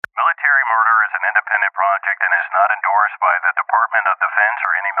Military Murder is an independent project and is not endorsed by the Department of Defense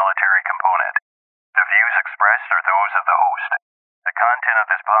or any military component. The views expressed are those of the host. The content of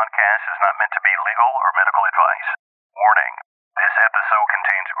this podcast is not meant to be legal or medical advice. Warning: this episode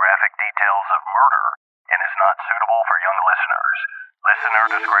contains graphic details of murder and is not suitable for young listeners. Listener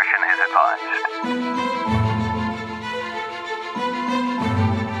discretion is advised.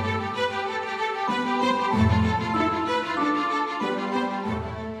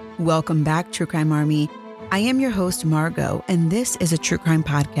 Welcome back, True Crime Army. I am your host, Margot, and this is a true crime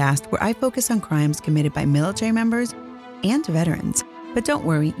podcast where I focus on crimes committed by military members and veterans. But don't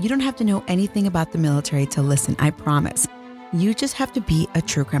worry, you don't have to know anything about the military to listen, I promise. You just have to be a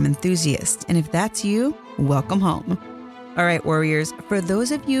true crime enthusiast. And if that's you, welcome home. All right, warriors, for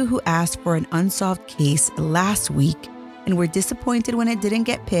those of you who asked for an unsolved case last week and were disappointed when it didn't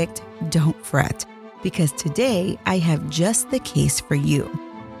get picked, don't fret, because today I have just the case for you.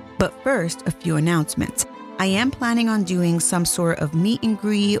 But first, a few announcements. I am planning on doing some sort of meet and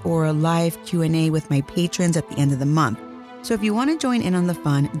greet or a live Q&A with my patrons at the end of the month. So if you want to join in on the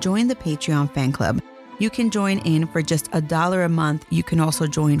fun, join the Patreon fan club. You can join in for just $1 a month. You can also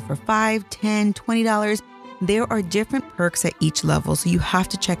join for $5, $10, $20. There are different perks at each level, so you have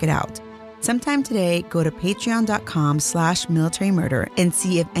to check it out. Sometime today, go to patreon.com/militarymurder and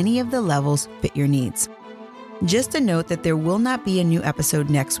see if any of the levels fit your needs. Just a note that there will not be a new episode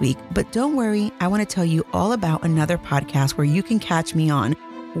next week, but don't worry, I want to tell you all about another podcast where you can catch me on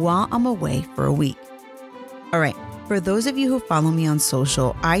while I'm away for a week. All right, for those of you who follow me on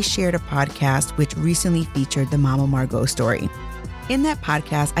social, I shared a podcast which recently featured the Mama Margot story. In that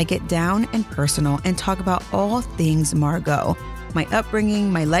podcast, I get down and personal and talk about all things Margot, my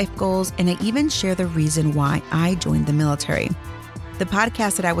upbringing, my life goals, and I even share the reason why I joined the military. The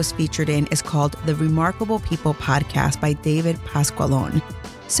podcast that I was featured in is called The Remarkable People Podcast by David Pasqualone.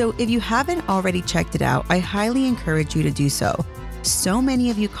 So if you haven't already checked it out, I highly encourage you to do so. So many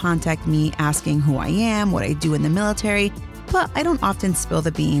of you contact me asking who I am, what I do in the military, but I don't often spill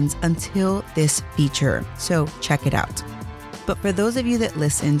the beans until this feature, so check it out. But for those of you that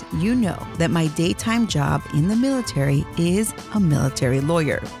listened, you know that my daytime job in the military is a military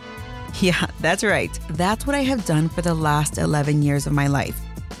lawyer. Yeah, that's right. That's what I have done for the last 11 years of my life.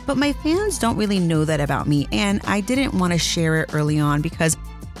 But my fans don't really know that about me, and I didn't want to share it early on because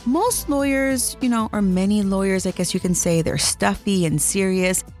most lawyers, or many lawyers, I guess you can say, they're stuffy and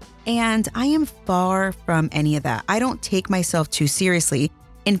serious, and I am far from any of that. I don't take myself too seriously.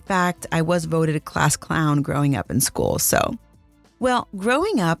 In fact, I was voted a class clown growing up in school, so. Well,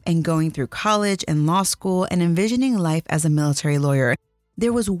 growing up and going through college and law school and envisioning life as a military lawyer,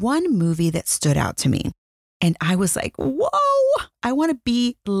 there was one movie that stood out to me. And I was like, whoa, I want to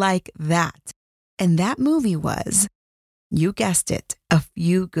be like that. And that movie was, you guessed it, A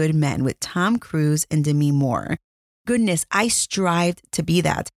Few Good Men with Tom Cruise and Demi Moore. Goodness, I strived to be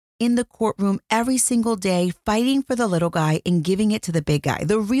that. In the courtroom every single day, fighting for the little guy and giving it to the big guy,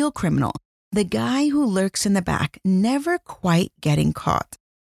 the real criminal, the guy who lurks in the back, never quite getting caught.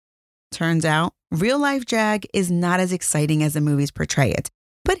 Turns out, real life Jag is not as exciting as the movies portray it.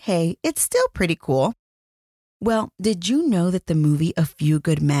 But hey, it's still pretty cool. Well, did you know that the movie A Few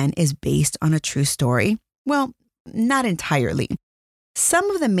Good Men is based on a true story? Well, not entirely. Some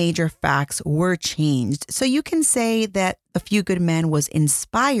of the major facts were changed, so you can say that A Few Good Men was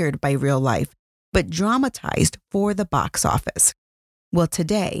inspired by real life, but dramatized for the box office. Well,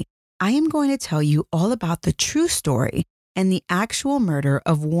 today, I am going to tell you all about the true story and the actual murder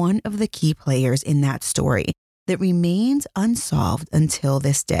of one of the key players in that story that remains unsolved until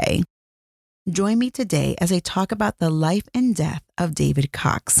this day. Join me today as I talk about the life and death of David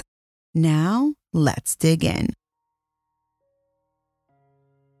Cox. Now, let's dig in.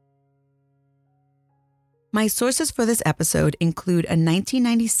 My sources for this episode include a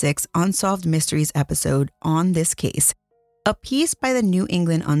 1996 Unsolved Mysteries episode on this case, a piece by the New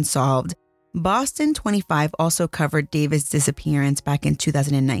England Unsolved. Boston 25 also covered David's disappearance back in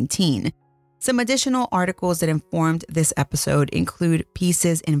 2019. Some additional articles that informed this episode include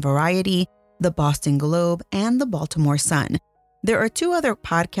pieces in Variety, the Boston Globe, and the Baltimore Sun. There are 2 other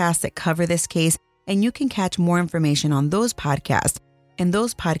podcasts that cover this case, and you can catch more information on those podcasts. And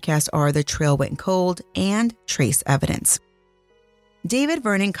those podcasts are The Trail Went Cold and Trace Evidence. David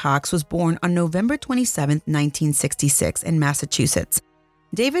Vernon Cox was born on November 27, 1966 in Massachusetts.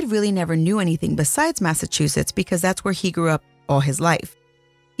 David really never knew anything besides Massachusetts because that's where he grew up all his life.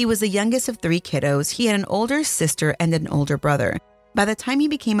 He was the youngest of 3 kiddos. He had an older sister and an older brother. By the time he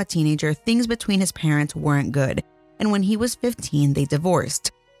became a teenager, things between his parents weren't good, and when he was 15, they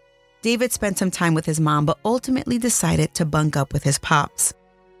divorced. David spent some time with his mom, but ultimately decided to bunk up with his pops.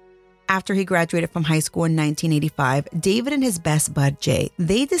 After he graduated from high school in 1985, David and his best bud, Jay,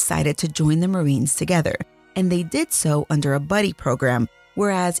 they decided to join the Marines together. And they did so under a buddy program,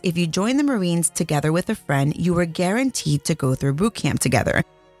 whereas if you joined the Marines together with a friend, you were guaranteed to go through boot camp together.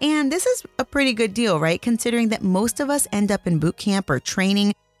 And this is a pretty good deal, right? Considering that most of us end up in boot camp or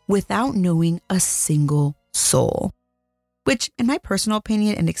training without knowing a single soul. Which, in my personal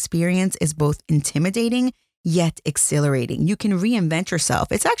opinion and experience, is both intimidating yet exhilarating. You can reinvent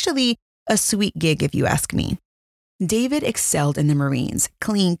yourself. It's actually a sweet gig if you ask me. David excelled in the Marines,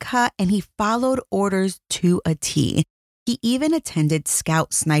 clean cut, and he followed orders to a T. He even attended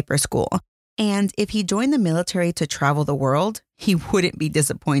Scout Sniper School. And if he joined the military to travel the world, he wouldn't be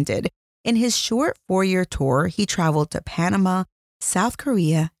disappointed. In his short 4-year tour, he traveled to Panama, South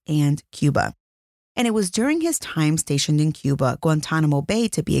Korea, and Cuba. And it was during his time stationed in Cuba, Guantanamo Bay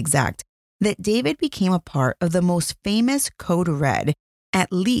to be exact, that David became a part of the most famous Code Red,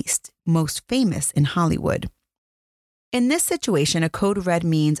 at least most famous in Hollywood. In this situation, a Code Red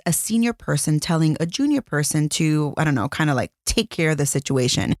means a senior person telling a junior person to, kind of like take care of the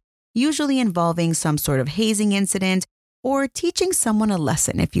situation, usually involving some sort of hazing incident or teaching someone a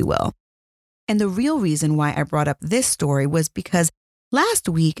lesson, if you will. And the real reason why I brought up this story was because last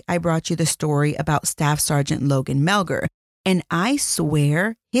week I brought you the story about Staff Sergeant Logan Melger, and I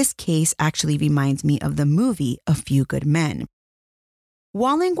swear his case actually reminds me of the movie A Few Good Men.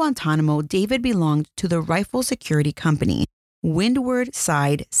 While in Guantanamo, David belonged to the Rifle Security Company, Windward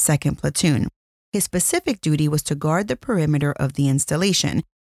Side 2nd Platoon. His specific duty was to guard the perimeter of the installation,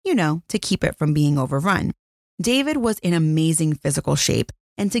 to keep it from being overrun. David was in amazing physical shape,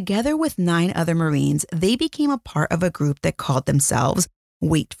 and together with 9 other Marines, they became a part of a group that called themselves,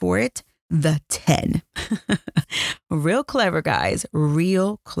 wait for it, the 10. Real clever, guys,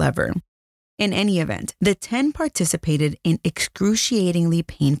 real clever. In any event, the 10 participated in excruciatingly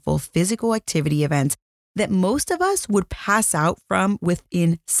painful physical activity events that most of us would pass out from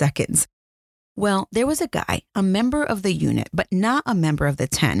within seconds. Well, there was a guy, a member of the unit, but not a member of the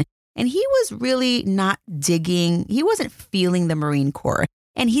 10, and he was really not digging, he wasn't feeling the Marine Corps,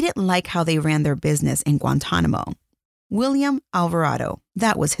 and he didn't like how they ran their business in Guantanamo. William Alvarado,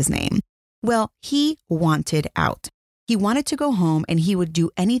 that was his name. Well, he wanted out. He wanted to go home, and he would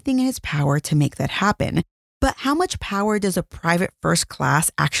do anything in his power to make that happen. But how much power does a private first class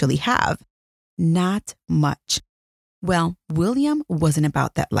actually have? Not much. Well, William wasn't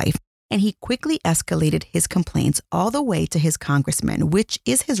about that life, and he quickly escalated his complaints all the way to his congressman, which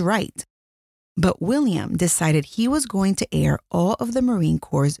is his right. But William decided he was going to air all of the Marine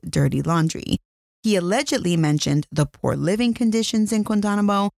Corps' dirty laundry. He allegedly mentioned the poor living conditions in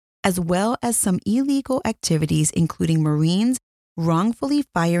Guantanamo, as well as some illegal activities, including Marines wrongfully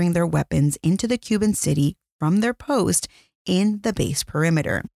firing their weapons into the Cuban city from their post in the base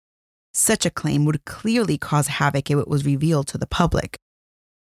perimeter. Such a claim would clearly cause havoc if it was revealed to the public.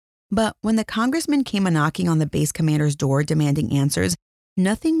 But when the congressman came a knocking on the base commander's door demanding answers,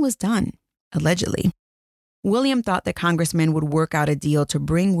 nothing was done, allegedly. William thought the congressman would work out a deal to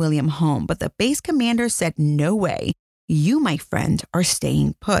bring William home, but the base commander said, "No way. You, my friend, are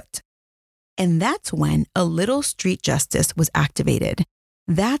staying put." And that's when a little street justice was activated.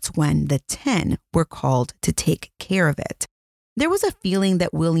 That's when the 10 were called to take care of it. There was a feeling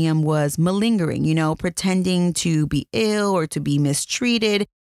that William was malingering, pretending to be ill or to be mistreated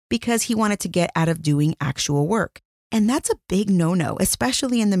because he wanted to get out of doing actual work. And that's a big no-no,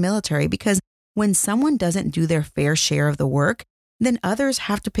 especially in the military, because when someone doesn't do their fair share of the work, then others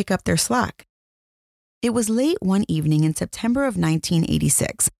have to pick up their slack. It was late one evening in September of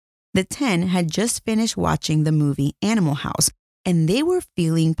 1986. The 10 had just finished watching the movie Animal House, and they were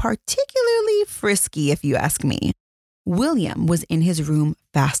feeling particularly frisky, if you ask me. William was in his room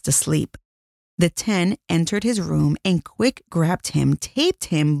fast asleep. The 10 entered his room and quick grabbed him, taped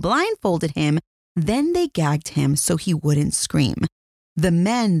him, blindfolded him, then they gagged him so he wouldn't scream. The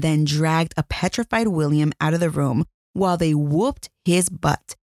men then dragged a petrified William out of the room while they whooped his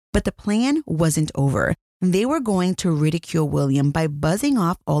butt. But the plan wasn't over. They were going to ridicule William by buzzing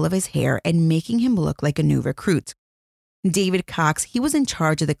off all of his hair and making him look like a new recruit. David Cox, he was in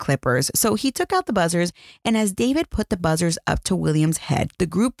charge of the Clippers, so he took out the buzzers, and as David put the buzzers up to William's head, the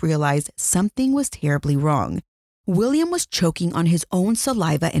group realized something was terribly wrong. William was choking on his own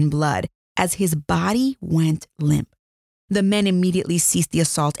saliva and blood as his body went limp. The men immediately ceased the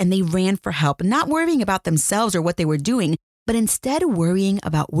assault and they ran for help, not worrying about themselves or what they were doing, but instead worrying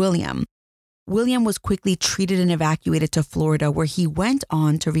about William. William was quickly treated and evacuated to Florida, where he went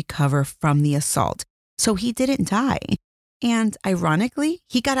on to recover from the assault. So he didn't die. And ironically,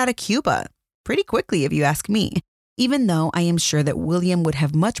 he got out of Cuba pretty quickly, if you ask me. even though I am sure that William would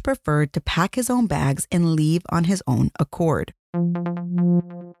have much preferred to pack his own bags and leave on his own accord.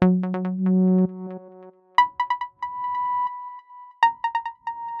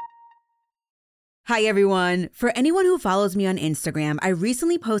 Hi everyone. For anyone who follows me on Instagram, I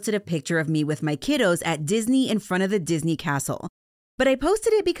recently posted a picture of me with my kiddos at Disney in front of the Disney Castle. But I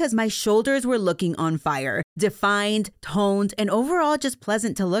posted it because my shoulders were looking on fire, defined, toned, and overall just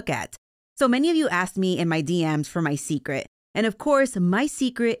pleasant to look at. So many of you asked me in my DMs for my secret. And of course, my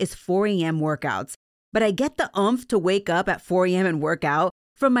secret is 4 a.m. workouts. But I get the oomph to wake up at 4 a.m. and work out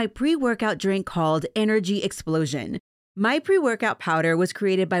from my pre-workout drink called Energy Explosion. My pre-workout powder was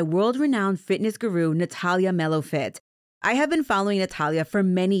created by world-renowned fitness guru Natalia Melofit. I have been following Natalia for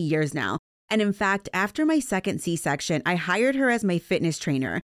many years now. And in fact, after my second C-section, I hired her as my fitness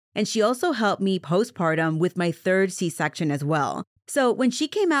trainer. And she also helped me postpartum with my third C-section as well. So when she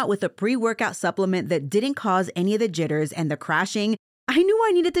came out with a pre-workout supplement that didn't cause any of the jitters and the crashing, I knew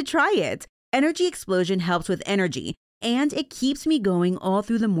I needed to try it. Energy Explosion helps with energy, and it keeps me going all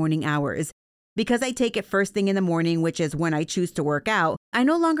through the morning hours. Because I take it first thing in the morning, which is when I choose to work out, I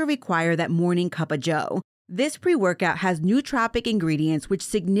no longer require that morning cup of joe. This pre-workout has nootropic ingredients which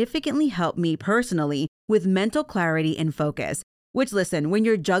significantly help me personally with mental clarity and focus. Which, listen, when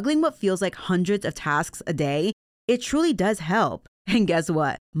you're juggling what feels like hundreds of tasks a day, it truly does help. And guess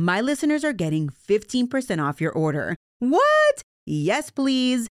what? My listeners are getting 15% off your order. What? Yes,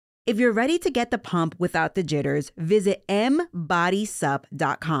 please. If you're ready to get the pump without the jitters, visit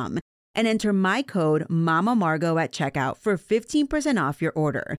mbodysup.com and enter my code MAMAMargo at checkout for 15% off your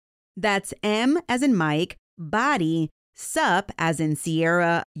order. That's M as in Mike, body, sup as in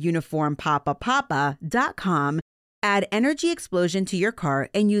Sierra, uniform papa.com. Add Energy Explosion to your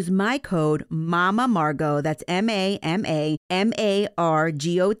cart and use my code MAMAMargot, that's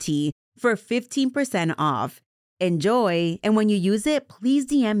MAMAMARGOT, for 15% off. Enjoy, and when you use it, please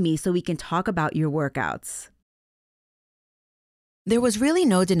DM me so we can talk about your workouts. There was really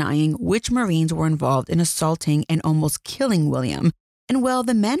no denying which Marines were involved in assaulting and almost killing William. And well,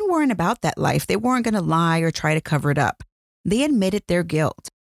 the men weren't about that life. They weren't going to lie or try to cover it up. They admitted their guilt.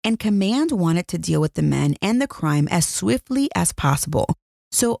 And command wanted to deal with the men and the crime as swiftly as possible.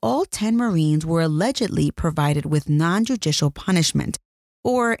 So all 10 Marines were allegedly provided with non-judicial punishment,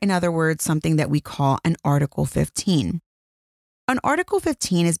 or in other words, something that we call an Article 15. An Article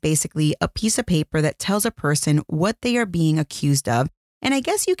 15 is basically a piece of paper that tells a person what they are being accused of, and I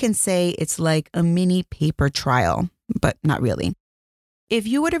guess you can say it's like a mini paper trial, but not really. If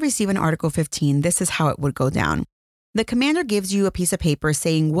you were to receive an Article 15, this is how it would go down. The commander gives you a piece of paper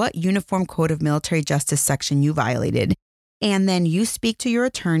saying what Uniform Code of Military Justice section you violated, and then you speak to your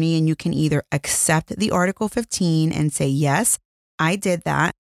attorney and you can either accept the Article 15 and say, yes, I did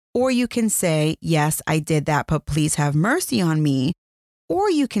that, or you can say, yes, I did that, but please have mercy on me, or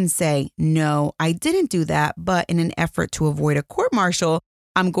you can say, no, I didn't do that, but in an effort to avoid a court-martial,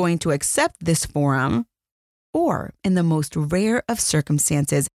 I'm going to accept this forum, or in the most rare of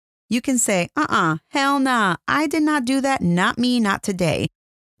circumstances, you can say, hell nah, I did not do that, not me, not today.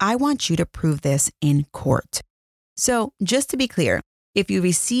 I want you to prove this in court. So just to be clear, if you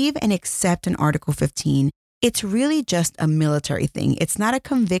receive and accept an Article 15, it's really just a military thing. It's not a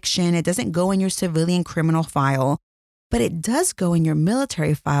conviction. It doesn't go in your civilian criminal file, but it does go in your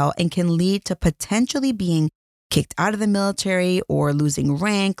military file and can lead to potentially being kicked out of the military or losing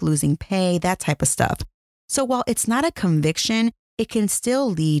rank, losing pay, that type of stuff. So while it's not a conviction, it can still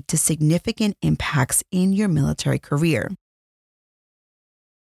lead to significant impacts in your military career.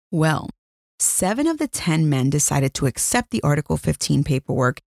 Well, 7 of the 10 men decided to accept the Article 15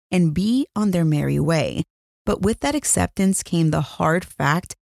 paperwork and be on their merry way. But with that acceptance came the hard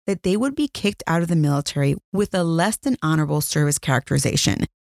fact that they would be kicked out of the military with a less than honorable service characterization.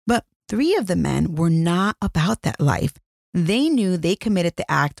 But 3 of the men were not about that life. They knew they committed the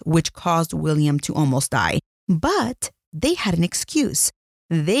act which caused William to almost die, but they had an excuse.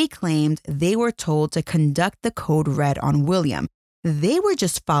 They claimed they were told to conduct the code red on William. They were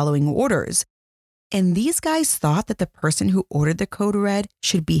just following orders. And these guys thought that the person who ordered the code red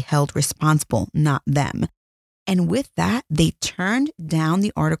should be held responsible, not them. And with that, they turned down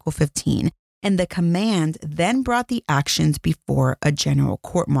the Article 15, and the command then brought the actions before a general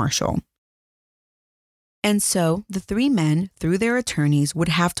court-martial. And so the 3 men, through their attorneys, would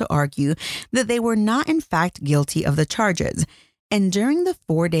have to argue that they were not in fact guilty of the charges. And during the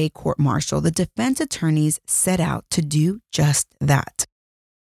 4-day court-martial, the defense attorneys set out to do just that.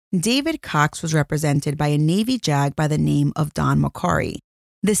 David Cox was represented by a Navy JAG by the name of Don Macari,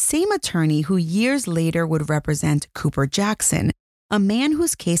 the same attorney who years later would represent Cooper Jackson, a man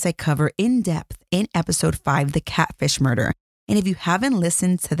whose case I cover in depth in episode 5, The Catfish Murder. And if you haven't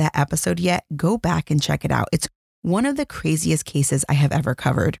listened to that episode yet, go back and check it out. It's one of the craziest cases I have ever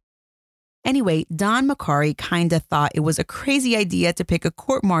covered. Anyway, Don McCarry kind of thought it was a crazy idea to pick a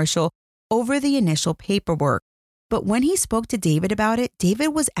court-martial over the initial paperwork. But when he spoke to David about it, David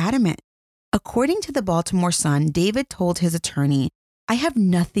was adamant. According to the Baltimore Sun, David told his attorney, "I have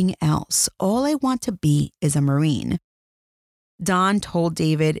nothing else. All I want to be is a Marine." Don told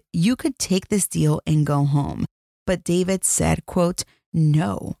David, "You could take this deal and go home." But David said, quote,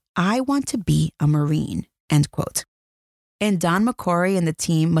 "No, I want to be a Marine," end quote. And Don McCarry and the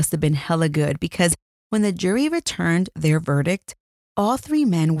team must have been hella good, because when the jury returned their verdict, all 3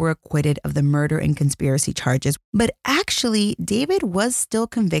 men were acquitted of the murder and conspiracy charges. But actually, David was still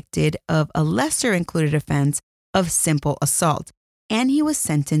convicted of a lesser included offense of simple assault, and he was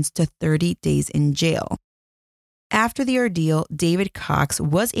sentenced to 30 days in jail. After the ordeal, David Cox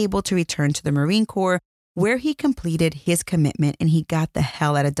was able to return to the Marine Corps, where he completed his commitment and he got the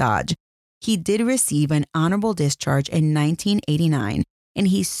hell out of Dodge. He did receive an honorable discharge in 1989, and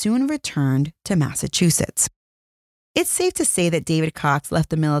he soon returned to Massachusetts. It's safe to say that David Cox left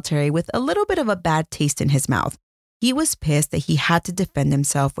the military with a little bit of a bad taste in his mouth. He was pissed that he had to defend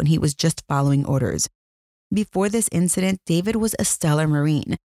himself when he was just following orders. Before this incident, David was a stellar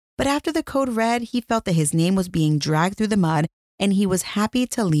Marine. But after the code red, he felt that his name was being dragged through the mud, and he was happy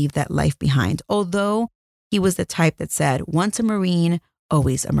to leave that life behind, although he was the type that said, once a Marine,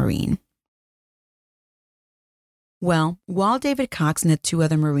 always a Marine. Well, while David Cox and the 2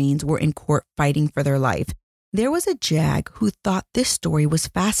 other Marines were in court fighting for their life, there was a JAG who thought this story was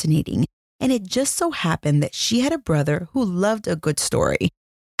fascinating, and it just so happened that she had a brother who loved a good story.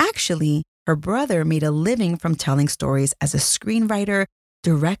 Actually, her brother made a living from telling stories as a screenwriter,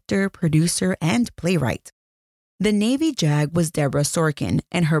 director, producer, and playwright. The Navy JAG was Deborah Sorkin,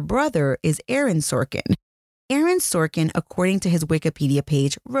 and her brother is Aaron Sorkin. Aaron Sorkin, according to his Wikipedia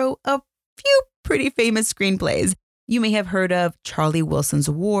page, wrote a few pretty famous screenplays. You may have heard of Charlie Wilson's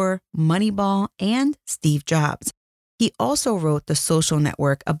War, Moneyball, and Steve Jobs. He also wrote The Social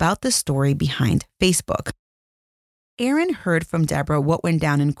Network, about the story behind Facebook. Aaron heard from Deborah what went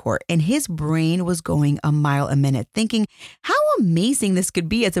down in court, and his brain was going a mile a minute, thinking how amazing this could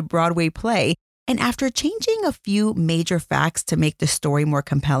be as a Broadway play. And after changing a few major facts to make the story more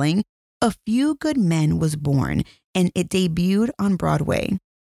compelling, A Few Good Men was born, and it debuted on Broadway.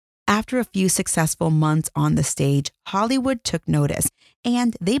 After a few successful months on the stage, Hollywood took notice,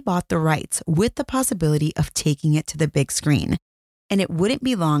 and they bought the rights with the possibility of taking it to the big screen. And it wouldn't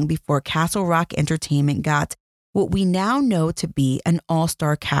be long before Castle Rock Entertainment got what we now know to be an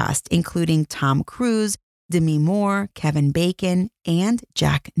all-star cast, including Tom Cruise, Demi Moore, Kevin Bacon, and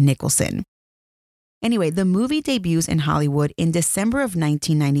Jack Nicholson. Anyway, the movie debuts in Hollywood in December of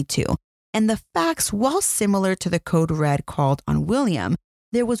 1992, and the facts, while similar to the Code Red called on William,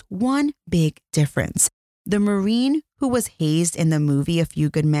 there was one big difference. The Marine who was hazed in the movie A Few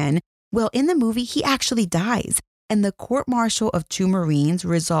Good Men, well, in the movie, he actually dies, and the court-martial of 2 Marines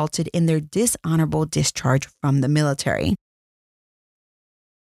resulted in their dishonorable discharge from the military.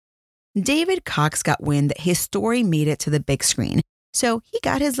 David Cox got wind that his story made it to the big screen, so he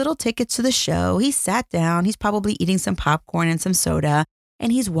got his little tickets to the show. He sat down, he's probably eating some popcorn and some soda,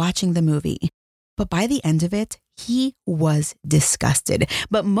 and he's watching the movie. But by the end of it, he was disgusted,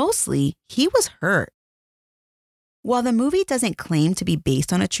 but mostly he was hurt. While the movie doesn't claim to be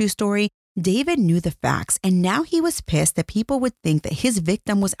based on a true story, David knew the facts, and now he was pissed that people would think that his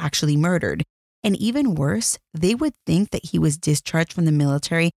victim was actually murdered. And even worse, they would think that he was discharged from the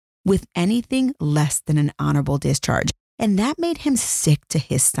military with anything less than an honorable discharge. And that made him sick to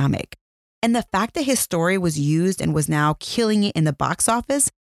his stomach. And the fact that his story was used and was now killing it in the box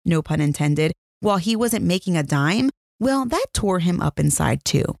office, no pun intended, while he wasn't making a dime, well, that tore him up inside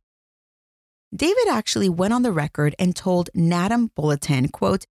too. David actually went on the record and told Natum Bulletin,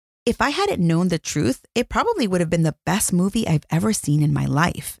 quote, "If I hadn't known the truth, it probably would have been the best movie I've ever seen in my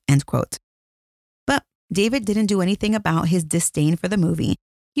life," end quote. But David didn't do anything about his disdain for the movie.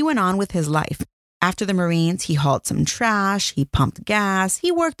 He went on with his life. After the Marines, he hauled some trash, he pumped gas,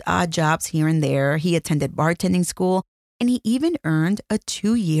 he worked odd jobs here and there, he attended bartending school, and he even earned a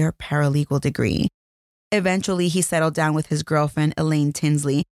 2-year paralegal degree. Eventually, he settled down with his girlfriend, Elaine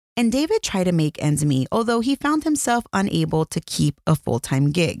Tinsley, and David tried to make ends meet, although he found himself unable to keep a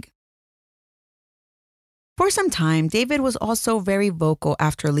full-time gig. For some time, David was also very vocal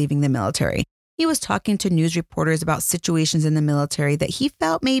after leaving the military. He was talking to news reporters about situations in the military that he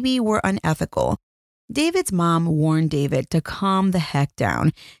felt maybe were unethical. David's mom warned David to calm the heck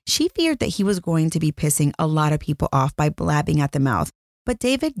down. She feared that he was going to be pissing a lot of people off by blabbing at the mouth, but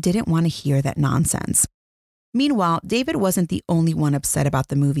David didn't want to hear that nonsense. Meanwhile, David wasn't the only one upset about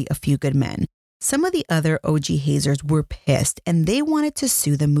the movie A Few Good Men. Some of the other OG hazers were pissed and they wanted to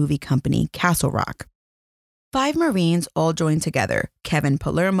sue the movie company Castle Rock. 5 Marines all joined together: Kevin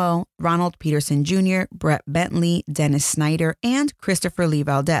Palermo, Ronald Peterson Jr., Brett Bentley, Dennis Snyder, and Christopher Lee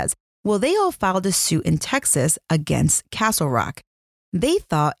Valdez. Well, they all filed a suit in Texas against Castle Rock. They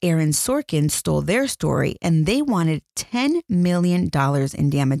thought Aaron Sorkin stole their story and they wanted $10 million in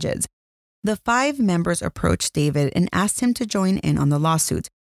damages. The 5 members approached David and asked him to join in on the lawsuit,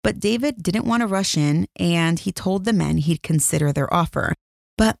 but David didn't want to rush in and he told the men he'd consider their offer,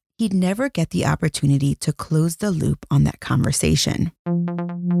 but he'd never get the opportunity to close the loop on that conversation.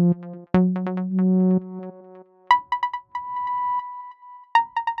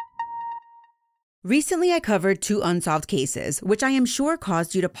 Recently, I covered 2 unsolved cases, which I am sure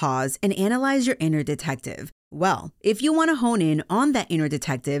caused you to pause and analyze your inner detective. Well, if you want to hone in on that inner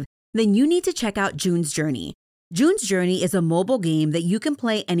detective, then you need to check out June's Journey. June's Journey is a mobile game that you can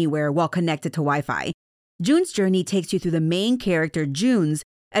play anywhere while connected to Wi-Fi. June's Journey takes you through the main character, June's,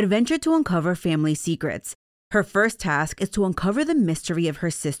 adventure to uncover family secrets. Her first task is to uncover the mystery of her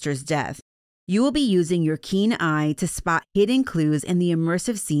sister's death. You will be using your keen eye to spot hidden clues in the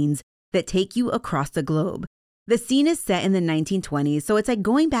immersive scenes that take you across the globe. The scene is set in the 1920s, so it's like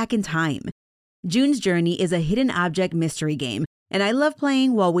going back in time. June's Journey is a hidden object mystery game, and I love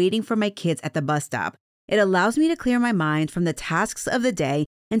playing while waiting for my kids at the bus stop. It allows me to clear my mind from the tasks of the day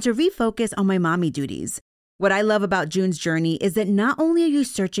and to refocus on my mommy duties. What I love about June's Journey is that not only are you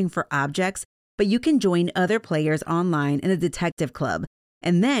searching for objects, but you can join other players online in a detective club.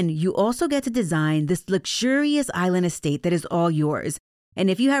 And then you also get to design this luxurious island estate that is all yours. And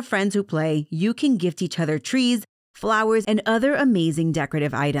if you have friends who play, you can gift each other trees, flowers, and other amazing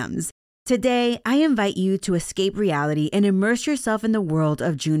decorative items. Today, I invite you to escape reality and immerse yourself in the world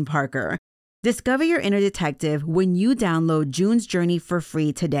of June Parker. Discover your inner detective when you download June's Journey for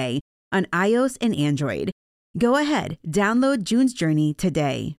free today on iOS and Android. Go ahead, download June's Journey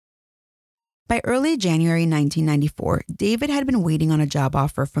today. By early January 1994, David had been waiting on a job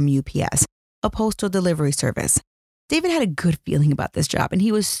offer from UPS, a postal delivery service. David had a good feeling about this job, and he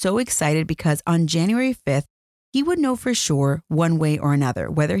was so excited because on January 5th, he would know for sure one way or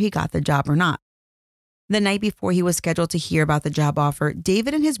another whether he got the job or not. The night before he was scheduled to hear about the job offer,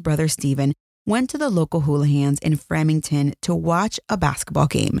 David and his brother Stephen went to the local Houlihan's in Framingham to watch a basketball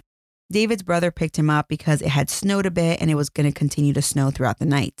game. David's brother picked him up because it had snowed a bit and it was going to continue to snow throughout the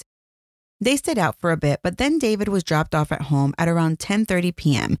night. They stayed out for a bit, but then David was dropped off at home at around 10:30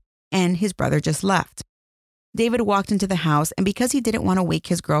 p.m. and his brother just left. David walked into the house, and because he didn't want to wake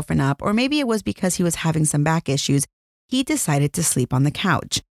his girlfriend up, or maybe it was because he was having some back issues, he decided to sleep on the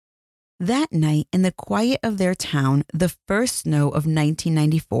couch. That night, in the quiet of their town, the first snow of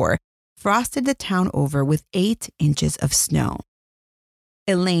 1994 frosted the town over with 8 inches of snow.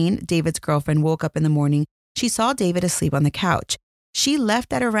 Elaine, David's girlfriend, woke up in the morning. She saw David asleep on the couch. She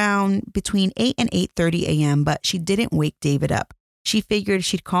left at around between 8 and 8:30 a.m., but she didn't wake David up. She figured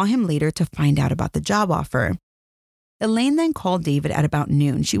she'd call him later to find out about the job offer. Elaine then called David at about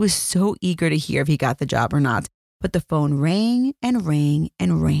noon. She was so eager to hear if he got the job or not, but the phone rang and rang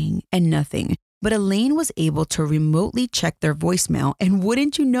and rang and nothing. But Elaine was able to remotely check their voicemail, and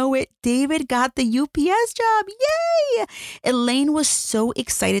wouldn't you know it, David got the UPS job. Yay! Elaine was so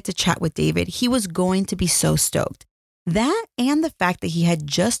excited to chat with David. He was going to be so stoked. That and the fact that he had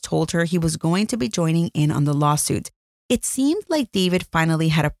just told her he was going to be joining in on the lawsuit. It seemed like David finally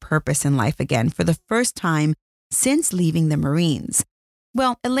had a purpose in life again for the first time since leaving the Marines.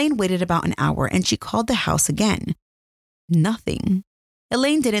 Well, Elaine waited about an hour and she called the house again. Nothing.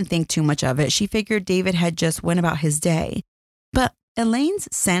 Elaine didn't think too much of it. She figured David had just went about his day. But Elaine's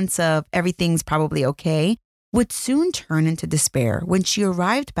sense of everything's probably okay would soon turn into despair when she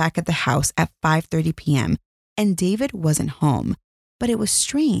arrived back at the house at 5:30 p.m. and David wasn't home. But it was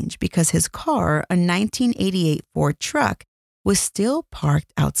strange because his car, a 1988 Ford truck, was still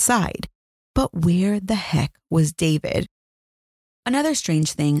parked outside. But where the heck was David? Another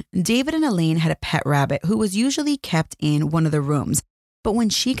strange thing, David and Elaine had a pet rabbit who was usually kept in one of the rooms. But when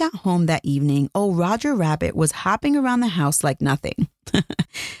she got home that evening, old Roger Rabbit was hopping around the house like nothing.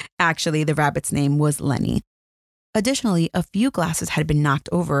 Actually, the rabbit's name was Lenny. Additionally, a few glasses had been knocked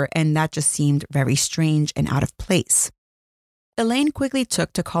over, and that just seemed very strange and out of place. Elaine quickly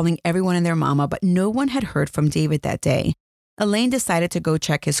took to calling everyone and their mama, but no one had heard from David that day. Elaine decided to go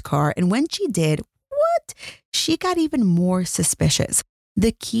check his car, and when she did, she got even more suspicious.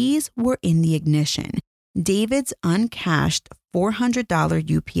 The keys were in the ignition. David's uncashed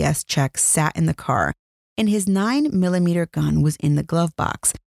 $400 UPS check sat in the car, and his 9mm gun was in the glove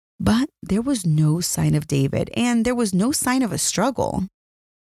box. But there was no sign of David, and there was no sign of a struggle.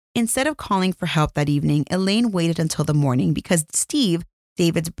 Instead of calling for help that evening, Elaine waited until the morning because Steve,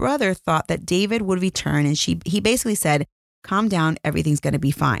 David's brother, thought that David would return, and he basically said, "Calm down, everything's going to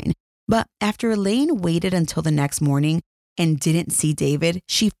be fine." But after Elaine waited until the next morning and didn't see David,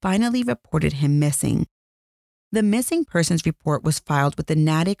 she finally reported him missing. The missing persons report was filed with the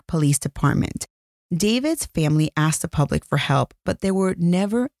Natick Police Department. David's family asked the public for help, but there were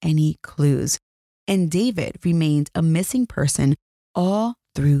never any clues. And David remained a missing person all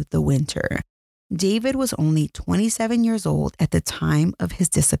through the winter. David was only 27 years old at the time of his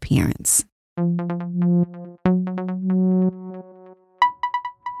disappearance.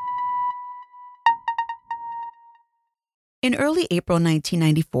 In early April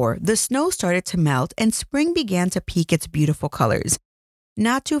 1994, the snow started to melt and spring began to peak its beautiful colors.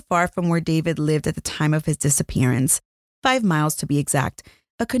 Not too far from where David lived at the time of his disappearance, 5 miles to be exact,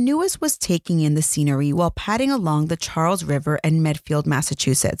 a canoeist was taking in the scenery while paddling along the Charles River in Medfield,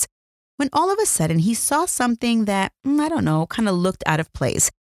 Massachusetts, when all of a sudden he saw something that, kind of looked out of place.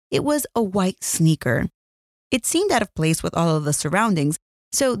 It was a white sneaker. It seemed out of place with all of the surroundings,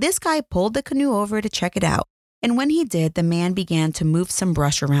 so this guy pulled the canoe over to check it out. And when he did, the man began to move some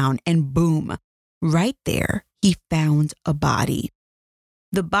brush around, and boom, right there, he found a body.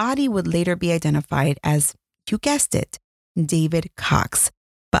 The body would later be identified as, you guessed it, David Cox.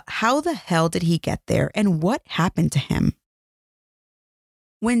 But how the hell did he get there, and what happened to him?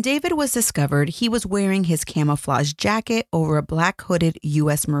 When David was discovered, he was wearing his camouflage jacket over a black hooded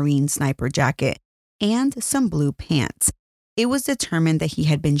U.S. Marine sniper jacket and some blue pants. It was determined that he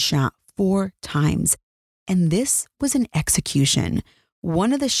had been shot 4 times. And this was an execution.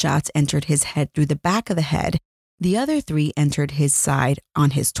 One of the shots entered his head through the back of the head. The other 3 entered his side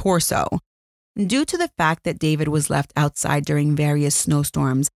on his torso. Due to the fact that David was left outside during various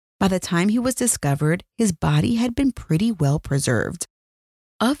snowstorms, by the time he was discovered, his body had been pretty well preserved.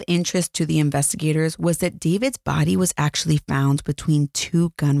 Of interest to the investigators was that David's body was actually found between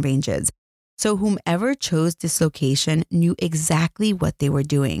 2 gun ranges. So whomever chose this location knew exactly what they were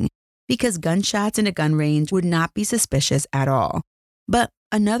doing, because gunshots in a gun range would not be suspicious at all. But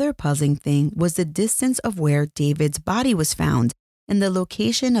another puzzling thing was the distance of where David's body was found and the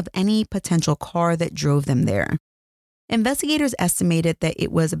location of any potential car that drove them there. Investigators estimated that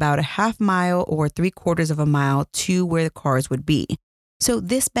it was about a half mile or 3/4 of a mile to where the cars would be. So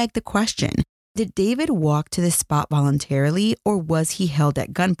this begged the question, did David walk to this spot voluntarily, or was he held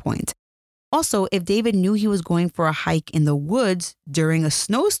at gunpoint? Also, if David knew he was going for a hike in the woods during a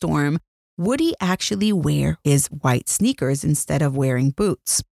snowstorm, would he actually wear his white sneakers instead of wearing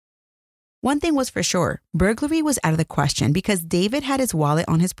boots? One thing was for sure, burglary was out of the question because David had his wallet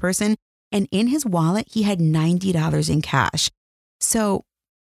on his person, and in his wallet, he had $90 in cash. So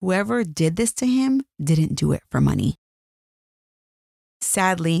whoever did this to him didn't do it for money.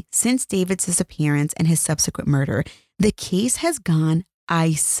 Sadly, since David's disappearance and his subsequent murder, the case has gone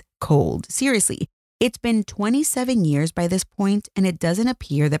ice cold. Seriously, it's been 27 years by this point, and it doesn't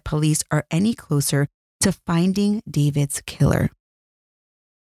appear that police are any closer to finding David's killer.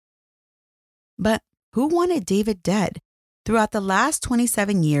 But who wanted David dead? Throughout the last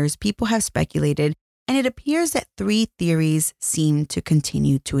 27 years, people have speculated, and it appears that 3 theories seem to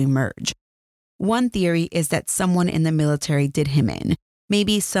continue to emerge. One theory is that someone in the military did him in.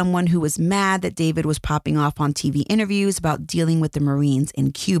 Maybe someone who was mad that David was popping off on TV interviews about dealing with the Marines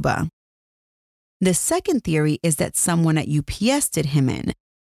in Cuba. The second theory is that someone at UPS did him in.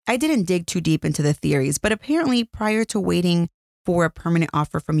 I didn't dig too deep into the theories, but apparently prior to waiting for a permanent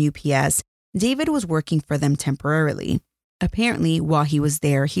offer from UPS, David was working for them temporarily. Apparently, while he was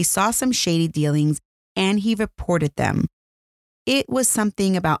there, he saw some shady dealings and he reported them. It was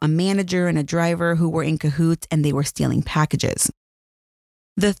something about a manager and a driver who were in cahoots and they were stealing packages.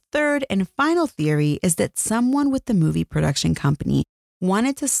 The third and final theory is that someone with the movie production company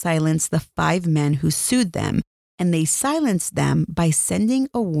wanted to silence the 5 men who sued them, and they silenced them by sending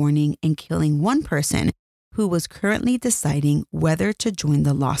a warning and killing one person who was currently deciding whether to join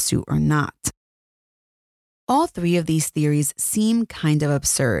the lawsuit or not. All 3 of these theories seem kind of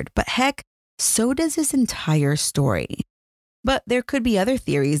absurd, but heck, so does this entire story. But there could be other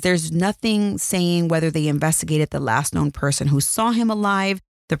theories. There's nothing saying whether they investigated the last known person who saw him alive,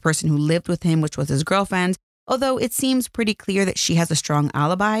 the person who lived with him, which was his girlfriend. Although it seems pretty clear that she has a strong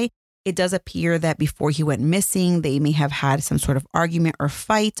alibi, it does appear that before he went missing, they may have had some sort of argument or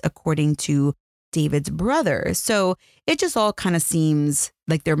fight, according to David's brother. So it just all kind of seems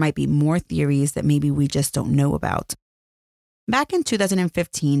like there might be more theories that maybe we just don't know about. Back in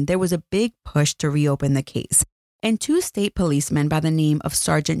 2015, there was a big push to reopen the case, and two state policemen by the name of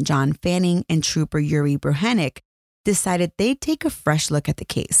Sergeant John Fanning and Trooper Yuri Bruhanek decided they'd take a fresh look at the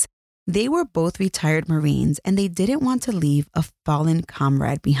case. They were both retired Marines, and they didn't want to leave a fallen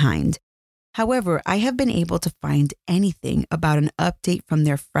comrade behind. However, I have been able to find anything about an update from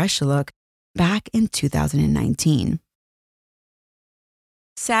their fresh look back in 2019.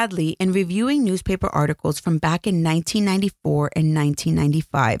 Sadly, in reviewing newspaper articles from back in 1994 and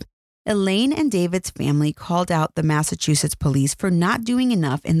 1995, Elaine and David's family called out the Massachusetts police for not doing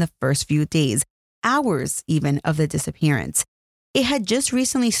enough in the first few days, hours even, of the disappearance. It had just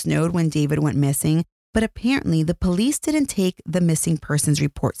recently snowed when David went missing, but apparently the police didn't take the missing persons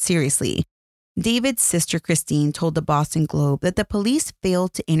report seriously. David's sister Christine told the Boston Globe that the police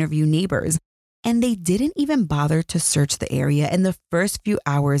failed to interview neighbors, and they didn't even bother to search the area in the first few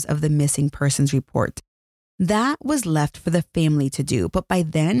hours of the missing persons report. That was left for the family to do, but by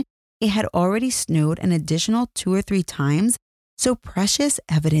then, it had already snowed an additional 2 or 3 times, so precious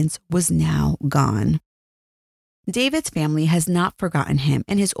evidence was now gone. David's family has not forgotten him,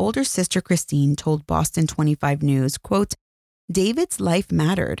 and his older sister Christine told Boston 25 News, quote, "David's life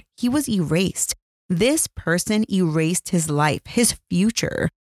mattered. He was erased. This person erased his life, his future.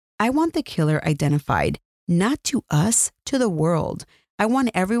 I want the killer identified, not to us, to the world. I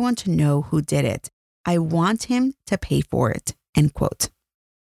want everyone to know who did it. I want him to pay for it," end quote.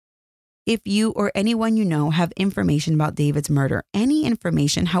 If you or anyone you know have information about David's murder, any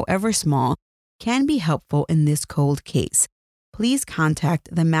information, however small, can be helpful in this cold case, please contact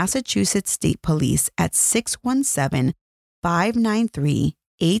the Massachusetts State Police at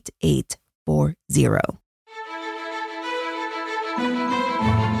 617-593-8840.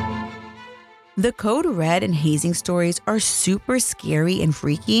 The Code Red and hazing stories are super scary and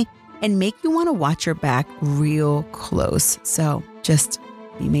freaky and make you want to watch your back real close. So just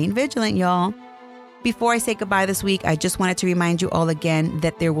remain vigilant, y'all. Before I say goodbye this week, I just wanted to remind you all again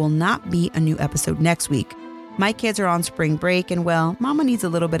that there will not be a new episode next week. My kids are on spring break and, well, Mama needs a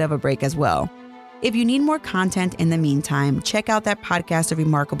little bit of a break as well. If you need more content in the meantime, check out that podcast, A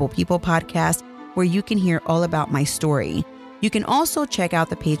Remarkable People podcast, where you can hear all about my story. You can also check out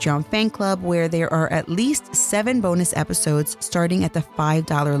the Patreon fan club, where there are at least 7 bonus episodes starting at the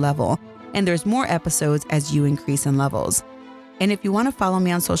 $5 level, and there's more episodes as you increase in levels. And if you want to follow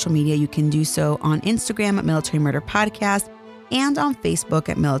me on social media, you can do so on Instagram at Military Murder Podcast and on Facebook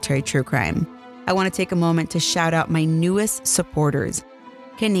at Military True Crime. I want to take a moment to shout out my newest supporters: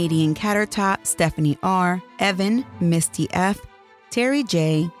 Canadian Cattertot, Stephanie R., Evan, Misty F., Terry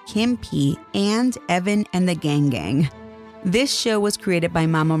J., Kim P., and Evan and the Gang Gang. This show was created by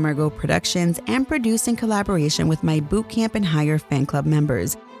Mama Margot Productions and produced in collaboration with my Bootcamp and Higher fan club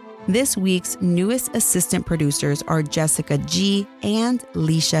members. This week's newest assistant producers are Jessica G. and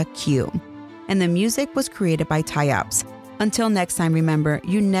Leisha Q. And the music was created by Tyops. Until next time, remember,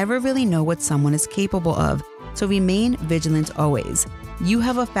 you never really know what someone is capable of, so remain vigilant always. You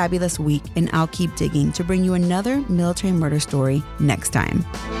have a fabulous week, and I'll keep digging to bring you another military murder story next time.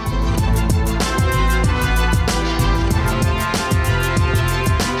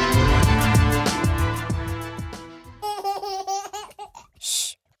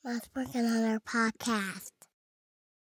 Let's work on our podcast.